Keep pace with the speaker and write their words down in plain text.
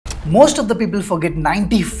Most of the people forget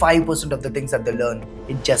 95% of the things that they learn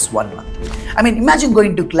in just 1 month. I mean, imagine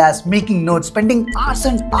going to class, making notes, spending hours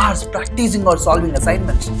and hours practicing or solving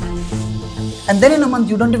assignments. And then in a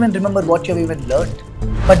month, you don't even remember what you've even learned.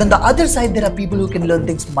 But on the other side, there are people who can learn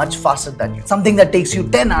things much faster than you. Something that takes you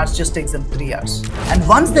 10 hours just takes them 3 hours. And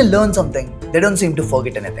once they learn something, they don't seem to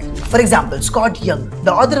forget anything. For example, Scott Young,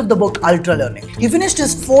 the author of the book Ultra Learning, he finished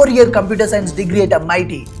his 4-year computer science degree at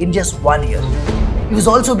MIT in just 1 year. He was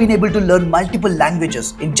also been able to learn multiple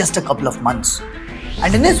languages in just a couple of months.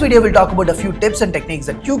 And in this video, we'll talk about a few tips and techniques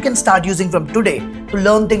that you can start using from today to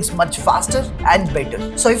learn things much faster and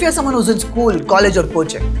better. So if you're someone who's in school, college or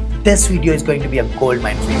coaching, this video is going to be a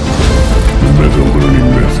goldmine for you.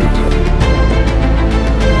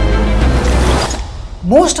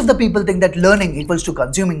 Most of the people think that learning equals to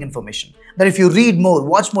consuming information. That if you read more,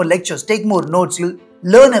 watch more lectures, take more notes, you'll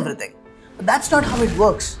learn everything. But that's not how it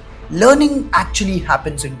works. Learning actually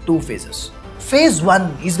happens in 2 phases. Phase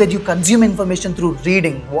 1 is where you consume information through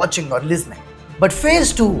reading, watching or listening. But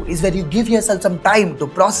phase 2 is where you give yourself some time to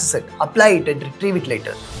process it, apply it and retrieve it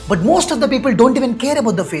later. But most of the people don't even care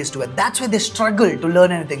about the phase 2, and that's why they struggle to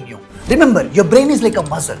learn anything new. Remember, your brain is like a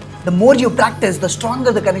muscle. The more you practice, the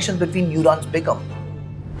stronger the connections between neurons become.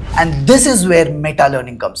 And this is where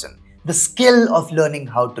meta-learning comes in. The skill of learning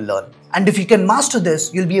how to learn. And if you can master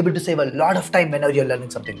this, you'll be able to save a lot of time whenever you're learning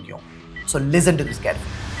something new. So listen to this carefully.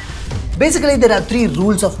 Basically, there are 3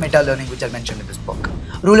 rules of meta-learning which are mentioned in this book.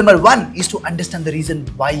 Rule number 1 is to understand the reason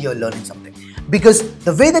why you're learning something. Because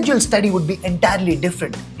the way that you'll study would be entirely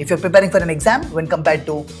different if you're preparing for an exam when compared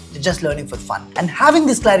to just learning for fun. And having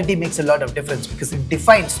this clarity makes a lot of difference because it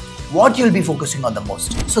defines what you'll be focusing on the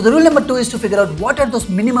most. So the rule number 2 is to figure out what are those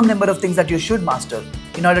minimum number of things that you should master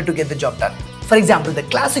in order to get the job done. For example, the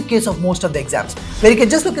classic case of most of the exams, where you can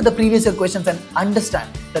just look at the previous year questions and understand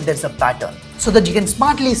that there's a pattern, so that you can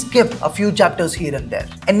smartly skip a few chapters here and there.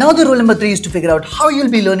 And now the rule number 3 is to figure out how you'll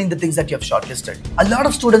be learning the things that you have shortlisted. A lot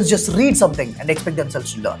of students just read something and expect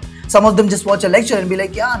themselves to learn. Some of them just watch a lecture and be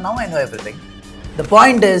like, yeah, now I know everything. The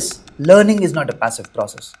point is, learning is not a passive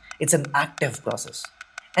process. It's an active process.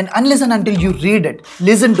 And unless and until you read it,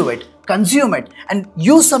 listen to it, consume it, and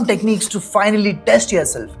use some techniques to finally test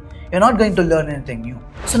yourself, you're not going to learn anything new.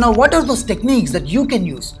 So now what are those techniques that you can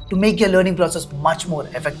use to make your learning process much more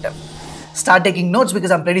effective? Start taking notes because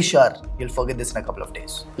I'm pretty sure you'll forget this in a couple of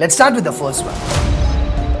days. Let's start with the first one.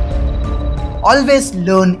 Always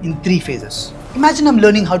learn in 3 phases. Imagine I'm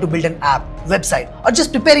learning how to build an app, website, or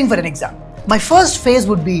just preparing for an exam. My first phase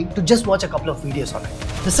would be to just watch a couple of videos on it.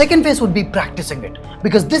 The second phase would be practicing it,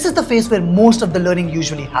 because this is the phase where most of the learning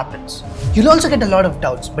usually happens. You'll also get a lot of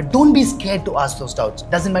doubts, but don't be scared to ask those doubts.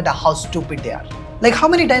 Doesn't matter how stupid they are. Like, how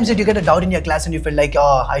many times did you get a doubt in your class and you feel like,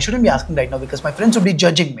 oh, I shouldn't be asking right now because my friends would be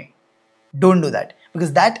judging me? Don't do that,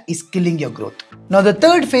 because that is killing your growth. Now the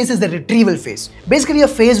third phase is the retrieval phase. Basically a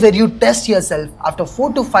phase where you test yourself after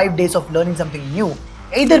 4 to 5 days of learning something new,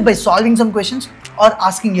 either by solving some questions or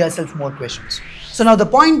asking yourself more questions. So now the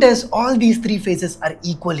point is, all these 3 phases are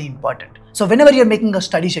equally important. So whenever you're making a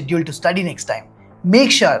study schedule to study next time,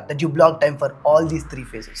 make sure that you block time for all these 3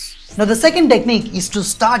 phases. Now the second technique is to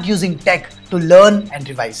start using tech to learn and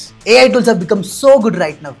revise. AI tools have become so good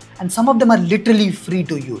right now, and some of them are literally free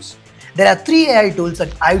to use. There are 3 AI tools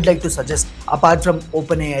that I would like to suggest apart from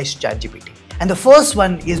OpenAI's ChatGPT. And the first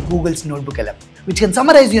one is Google's Notebook LM, which can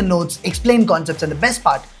summarize your notes, explain concepts, and the best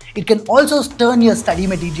part, it can also turn your study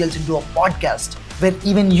materials into a podcast where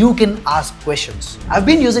even you can ask questions. I've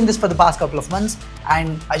been using this for the past couple of months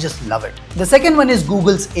and I just love it. The second one is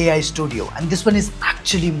Google's AI Studio, and this one is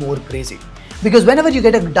actually more crazy. Because whenever you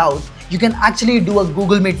get a doubt, you can actually do a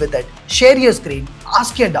Google Meet with it, share your screen,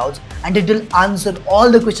 ask your doubts, and it will answer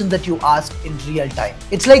all the questions that you ask in real time.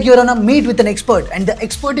 It's like you're on a meet with an expert and the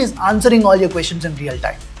expert is answering all your questions in real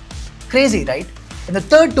time. Crazy, right? And the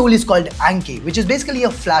third tool is called Anki, which is basically a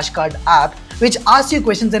flashcard app which asks you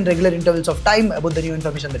questions in regular intervals of time about the new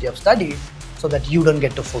information that you have studied so that you don't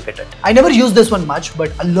get to forget it. I never use this one much,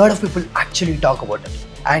 but a lot of people actually talk about it.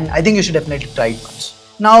 And I think you should definitely try it once.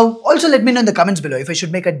 Now, also let me know in the comments below if I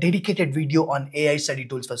should make a dedicated video on AI study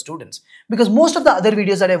tools for students, because most of the other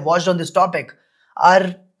videos that I've watched on this topic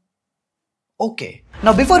are okay.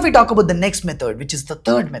 Now, before we talk about the next method, which is the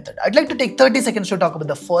third method, I'd like to take 30 seconds to talk about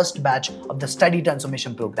the first batch of the study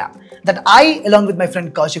transformation program that I, along with my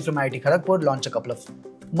friend Kaushik from IIT Kharagpur, launched a couple of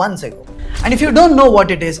months ago. And if you don't know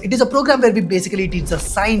what it is a program where we basically teach the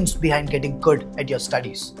science behind getting good at your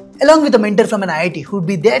studies. along with a mentor from an IIT who would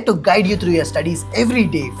be there to guide you through your studies every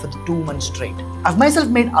day for the 2 months straight. I've myself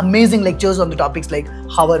made amazing lectures on the topics like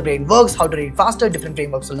how our brain works, how to read faster, different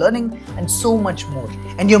frameworks for learning, and so much more.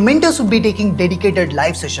 And your mentors would be taking dedicated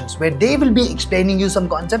live sessions where they will be explaining you some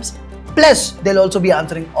concepts. Plus, they'll also be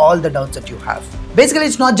answering all the doubts that you have. Basically,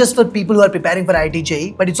 it's not just for people who are preparing for IIT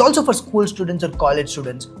JEE, but it's also for school students or college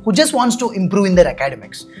students who just wants to improve in their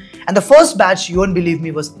academics. And the first batch, you won't believe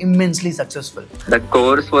me, was immensely successful. The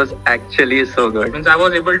course was actually so good. Means I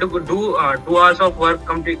was able to do 2 hours of work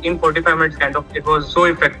complete in 45 minutes kind of. It was so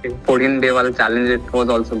effective. 14-day wala challenge, it was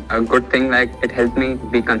also a good thing. Like it helped me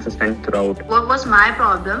be consistent throughout. What was my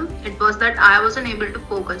problem? It was that I wasn't able to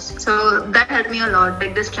focus. So that helped me a lot,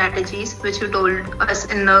 like the strategies which you told us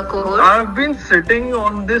in the cohort. I've been sitting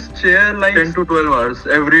on this chair like 10 to 12 hours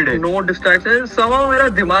every day. No distractions. Somehow my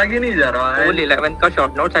dimag hi nahi ja raha. Whole 11th ka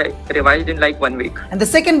short notes I revised in like 1 week. And the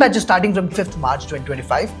second batch is starting from 5th March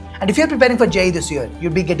 2025. And if you're preparing for JEE this year,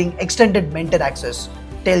 you'll be getting extended mentor access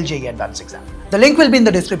till JEE Advanced exam. The link will be in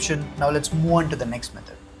the description. Now let's move on to the next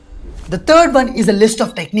method. The third one is a list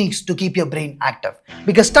of techniques to keep your brain active.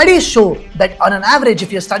 Because studies show that on an average,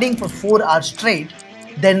 if you're studying for 4 hours straight,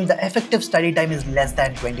 then the effective study time is less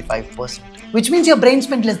than 25%. Which means your brain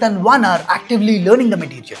spent less than 1 hour actively learning the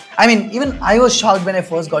material. I mean, even I was shocked when I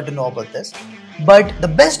first got to know about this. But the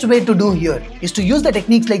best way to do here is to use the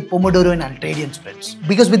techniques like Pomodoro and Interleaving sprints.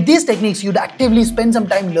 Because with these techniques, you'd actively spend some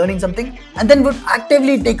time learning something and then would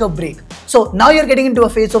actively take a break. So now you're getting into a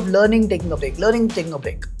phase of learning, taking a break, learning, taking a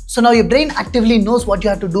break. So now your brain actively knows what you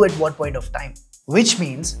have to do at what point of time. Which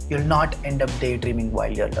means you'll not end up daydreaming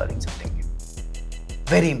while you're learning something new.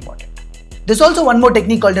 Very important. There's also one more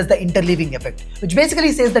technique called as the interleaving effect, which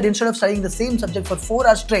basically says that instead of studying the same subject for 4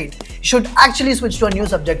 hours straight, you should actually switch to a new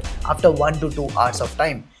subject after 1 to 2 hours of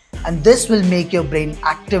time. And this will make your brain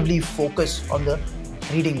actively focus on the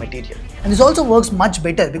reading material. And this also works much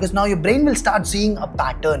better because now your brain will start seeing a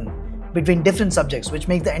pattern between different subjects, which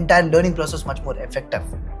makes the entire learning process much more effective.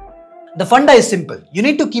 The funda is simple. You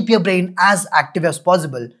need to keep your brain as active as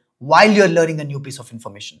possible while you're learning a new piece of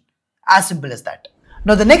information. As simple as that.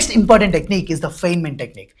 Now, the next important technique is the Feynman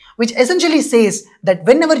Technique, which essentially says that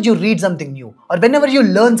whenever you read something new or whenever you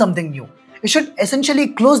learn something new, you should essentially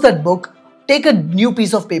close that book, take a new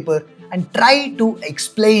piece of paper and try to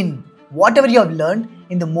explain whatever you have learned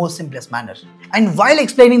in the most simplest manner. And while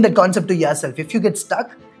explaining that concept to yourself, if you get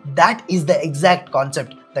stuck, that is the exact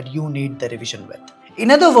concept that you need the revision with. In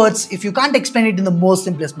other words, if you can't explain it in the most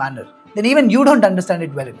simplest manner, then even you don't understand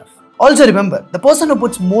it well enough. Also remember, the person who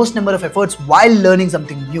puts most number of efforts while learning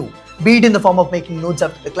something new, be it in the form of making notes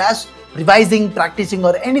after the class, revising, practicing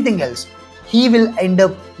or anything else, he will end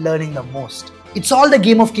up learning the most. It's all the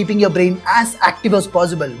game of keeping your brain as active as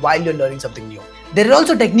possible while you're learning something new. There are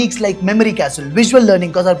also techniques like memory castle, visual learning,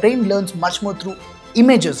 because our brain learns much more through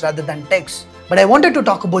images rather than text. But I wanted to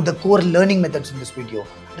talk about the core learning methods in this video,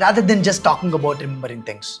 rather than just talking about remembering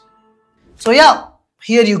things. So yeah,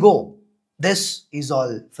 here you go. This is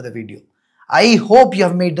all for the video. I hope you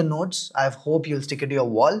have made the notes. I hope you'll stick it to your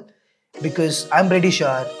wall because I'm pretty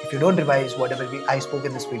sure if you don't revise whatever I spoke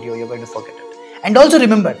in this video, you're going to forget it. And also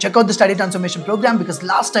remember, check out the study transformation program because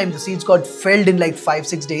last time the seats got filled in like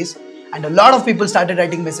 5-6 days and a lot of people started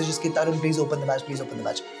writing messages, Ki Tarun, please open the batch, please open the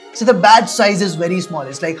batch. So the batch size is very small.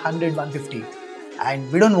 It's like 100, 150.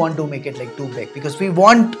 And we don't want to make it like too big because we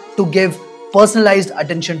want to give personalized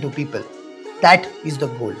attention to people. That is the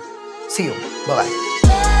goal. See you. Bye-bye.